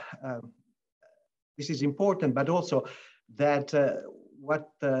this is important, but also that what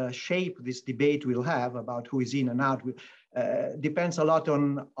shape this debate will have about who is in and out depends a lot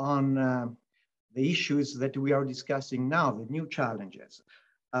on the issues that we are discussing now, the new challenges.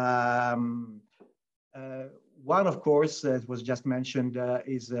 One, of course, as was just mentioned,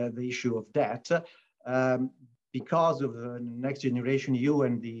 is the issue of debt. Because of the Next Generation EU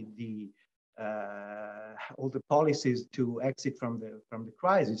and all the policies to exit from the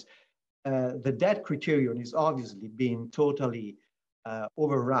crisis, the debt criterion is obviously being totally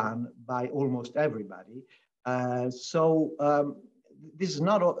overrun by almost everybody. This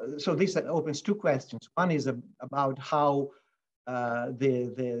opens two questions. One is about how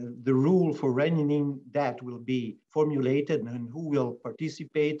the rule for reining in debt will be formulated and who will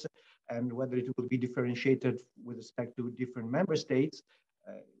participate, and whether it will be differentiated with respect to different member states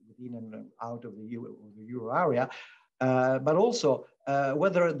within and out of the Euro area, but also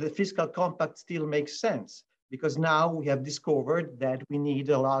whether the fiscal compact still makes sense, because now we have discovered that we need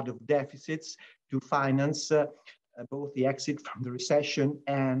a lot of deficits to finance both the exit from the recession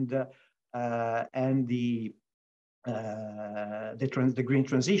and the green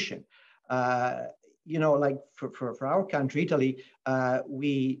transition. You know, like for our country, Italy,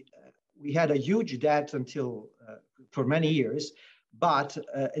 we had a huge debt until for many years, but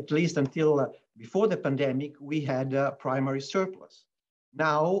at least until before the pandemic, we had a primary surplus.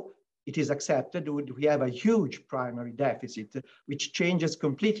 Now it is accepted we have a huge primary deficit, which changes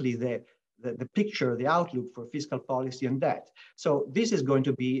completely the picture, the outlook for fiscal policy and debt. So this is going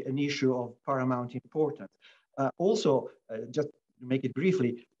to be an issue of paramount importance. Also, just to make it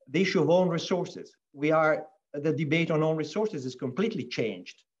briefly, the issue of own resources. The debate on own resources is completely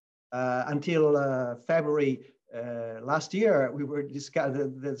changed. Until February last year, we were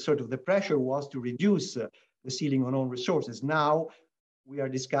discussing the pressure was to reduce the ceiling on own resources. Now we are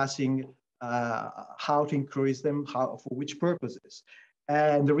discussing how to increase them, for which purposes.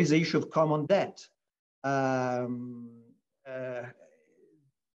 And there is the issue of common debt. And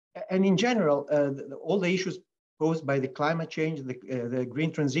in general, all the issues posed by the climate change, the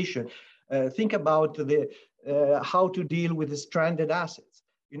green transition, think about how to deal with the stranded assets.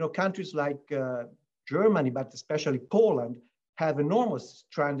 You know, countries like Germany, but especially Poland, have enormous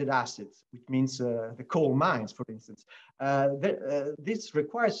stranded assets, which means the coal mines, for instance. This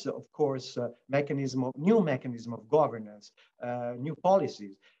requires, of course, new mechanism of governance, new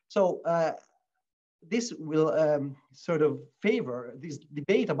policies. So this will sort of favor, this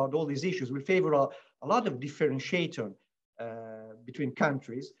debate about all these issues will favor a lot of differentiation between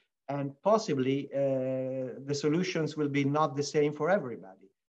countries, and possibly the solutions will be not the same for everybody.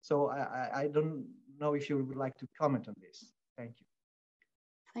 So I don't know if you would like to comment on this. Thank you.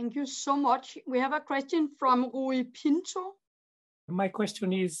 Thank you so much. We have a question from Rui Pinto. My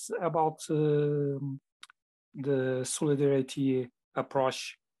question is about the solidarity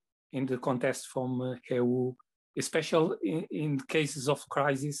approach in the context from EU, especially in cases of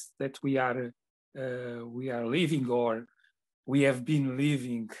crisis that we are living or we have been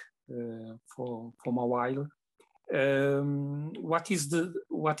living for a while. What is the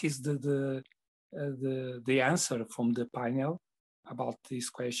answer from the panel about this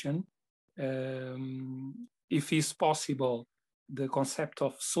question? If it's possible, the concept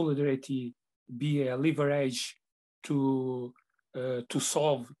of solidarity be a leverage to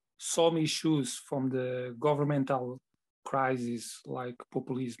solve some issues from the governmental crisis, like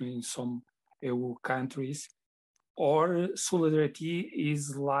populism in some EU countries, or solidarity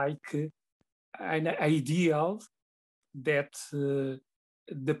is like an ideal that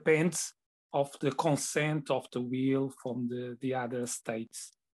depends of the consent of the will from the other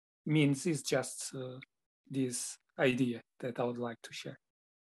states. Means it's just this idea that I would like to share.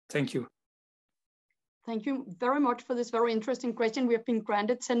 Thank you. Thank you very much for this very interesting question. We have been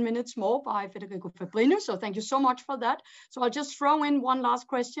granted 10 minutes more by Federico Fabrino, so thank you so much for that. So I'll just throw in one last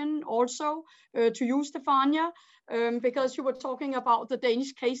question also to you, Stefania, because you were talking about the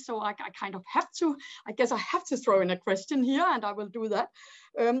Danish case, so I kind of have to, I guess I have to throw in a question here, and I will do that.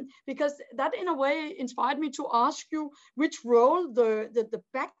 Because that in a way inspired me to ask you which role the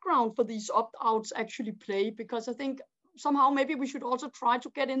background for these opt-outs actually play, because I think somehow maybe we should also try to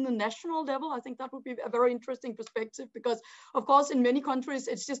get in the national level. I think that would be a very interesting perspective, because of course in many countries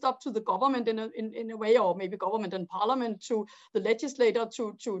it's just up to the government in a way, or maybe government and parliament, to the legislator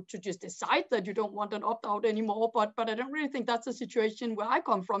to just decide that you don't want an opt-out anymore. But I don't really think that's the situation where I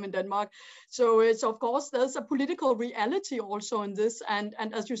come from in Denmark. So it's, of course, there's a political reality also in this, and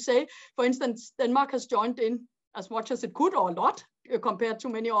as you say, for instance, Denmark has joined in as much as it could, or not, compared to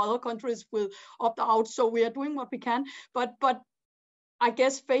many other countries with opt-out. So we are doing what we can. But I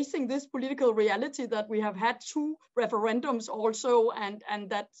guess facing this political reality that we have had 2 referendums also, and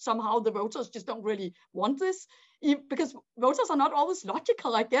that somehow the voters just don't really want this, because voters are not always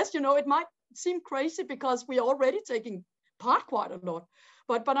logical, I guess. You know, it might seem crazy because we are already taking part quite a lot.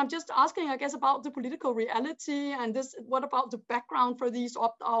 But I'm just asking, I guess, about the political reality and this. What about the background for these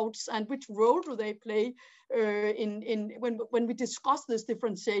opt-outs, and which role do they play when we discuss this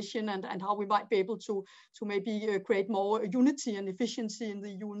differentiation and how we might be able to maybe create more unity and efficiency in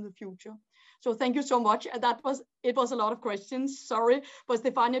the EU in the future? So thank you so much. It was a lot of questions. Sorry, but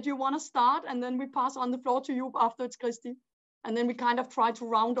Stefania, do you want to start, and then we pass on the floor to you afterwards, Christy, and then we kind of try to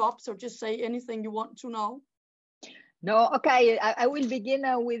round up. So just say anything you want to know. No, okay, I will begin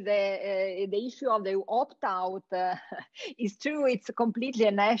with the issue of the opt-out. It's true, it's completely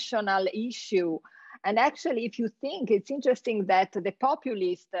a national issue. And actually, if you think, it's interesting that the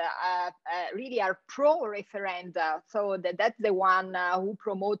populists really are pro-referenda. So that's the one who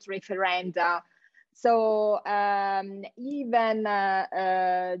promotes referenda. So even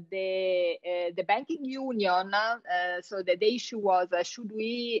the banking union, so the issue was, should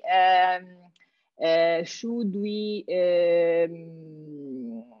we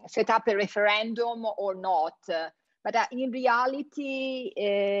set up a referendum or not? But in reality,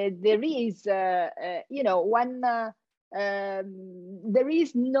 there is, when there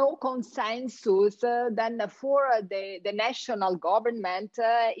is no consensus, then for the national government,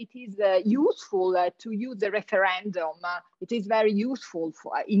 it is useful to use the referendum. It is very useful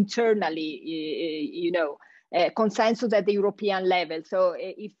for internally, consensus at the European level. So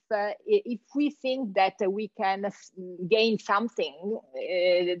if we think that we can gain something,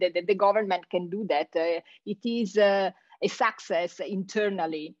 the government can do that. It is a success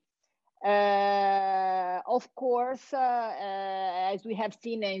internally. Of course, as we have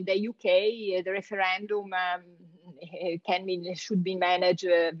seen in the UK, the referendum should be managed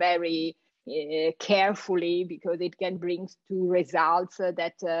very carefully, because it can bring to results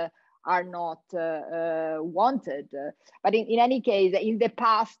that are not wanted. But in any case, in the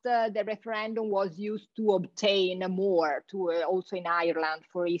past, the referendum was used to obtain more, also in Ireland,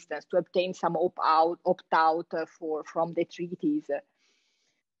 for instance, to obtain some opt-out from the treaties.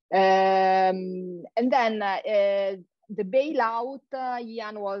 And then the bailout,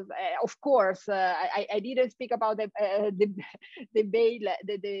 Ian was, of course, I didn't speak about the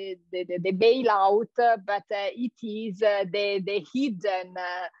bailout, but it is the hidden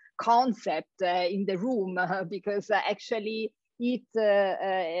concept in the room, because actually it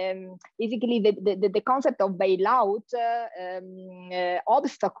basically the concept of bailout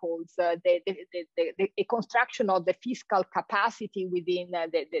obstacles the construction of the fiscal capacity within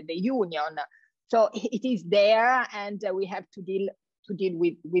the union. So it is there, and we have to deal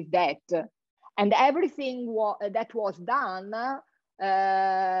with that. And everything that was done,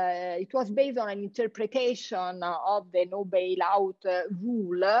 it was based on an interpretation of the no bailout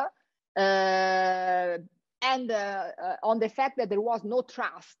rule, and on the fact that there was no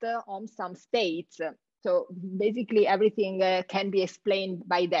trust on some states. So basically everything can be explained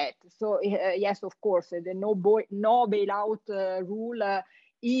by that. So yes, of course, the no bailout rule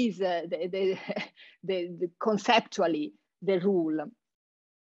is the conceptually the rule.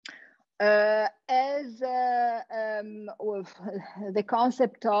 As the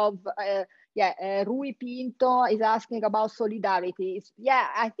concept of Rui Pinto is asking about solidarity. Yeah,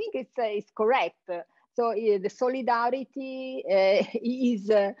 I think it's correct. So the solidarity is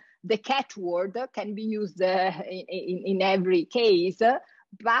the catchword, can be used in every case,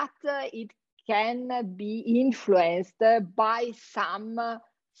 but it can be influenced by some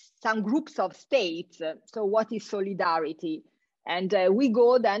groups of states. So what is solidarity? And we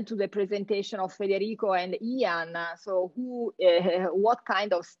go then to the presentation of Federico and Ian. So what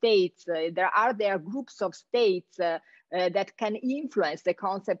kind of states? There are groups of states that can influence the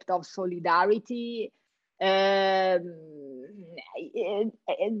concept of solidarity. I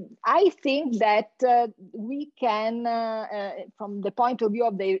think that we can, from the point of view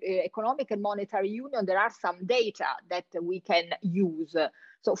of the economic and monetary union, there are some data that we can use.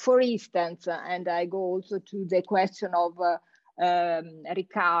 So for instance, and I go also to the question of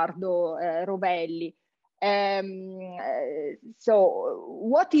Riccardo Rovelli. So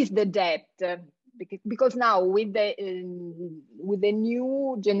what is the debt? Because now with the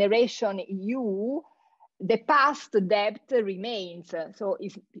new generation EU, the past debt remains. So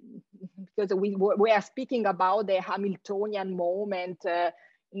because we are speaking about the Hamiltonian moment,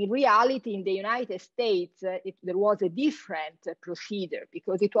 in reality, in the United States, there was a different procedure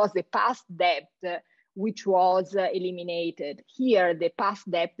because it was the past debt which was eliminated. Here, the past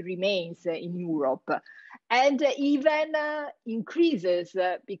debt remains in Europe, and even increases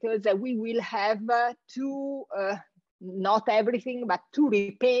because we will have to, not everything, but to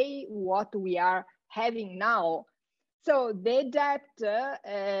repay what we are having now. So the debt,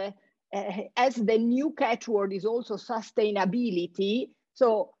 as the new catchword is also sustainability.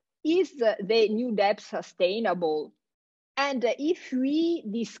 So is the new debt sustainable? And if we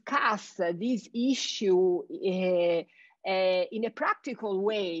discuss this issue in a practical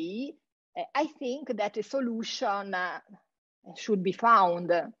way, I think that a solution should be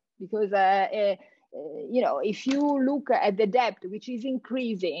found, because if you look at the debt which is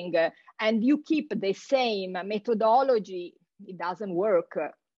increasing and you keep the same methodology, it doesn't work.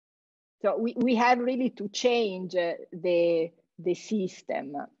 So we have really to change the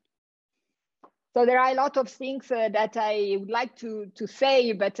system. So there are a lot of things that I would like to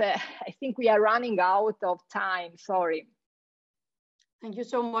say, but I think we are running out of time. Sorry. Thank you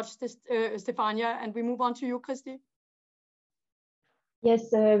so much, Stefania. And we move on to you, Christy.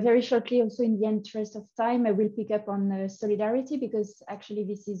 Yes, very shortly, also in the interest of time, I will pick up on solidarity, because actually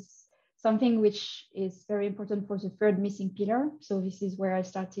this is something which is very important for the third missing pillar. So this is where I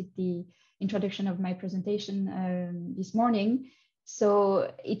started the introduction of my presentation this morning.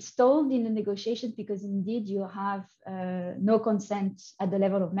 So it's stalled in the negotiations because indeed you have no consent at the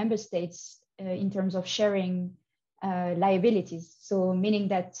level of member states in terms of sharing liabilities. So meaning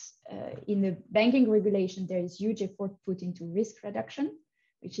that in the banking regulation, there is huge effort put into risk reduction,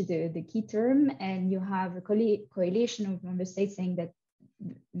 which is the key term. And you have a coalition of member states saying that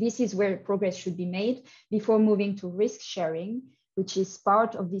this is where progress should be made before moving to risk sharing, which is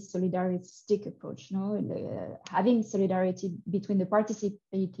part of this solidaristic approach, having solidarity between the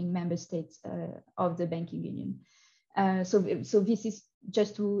participating member states of the banking union. So this is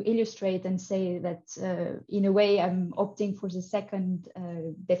just to illustrate and say that in a way, I'm opting for the second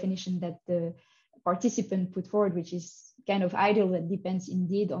definition that the participant put forward, which is kind of ideal, that depends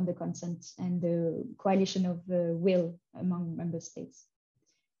indeed on the consent and the coalition of will among member states.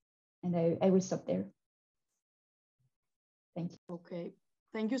 And I will stop there. Thank you. Okay,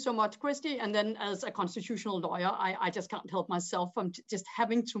 Thank you so much, Christy. And then as a constitutional lawyer, I just can't help myself from just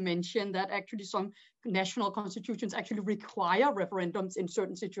having to mention that actually some national constitutions actually require referendums in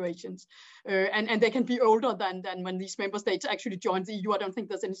certain situations. And they can be older than when these member states actually join the EU. I don't think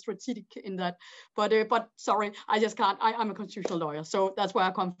there's any strategic in that. But sorry, I just can't. I'm a constitutional lawyer, so that's where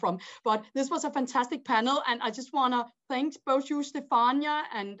I come from. But this was a fantastic panel. And I just want to thank both you, Stefania,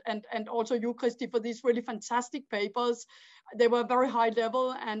 and also you, Christy, for these really fantastic papers. They were very high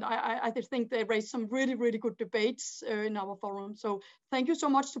level, and I think they raised some really, really good debates in our forum. So thank you so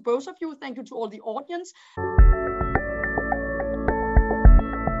much to both of you. Thank you to all the audience.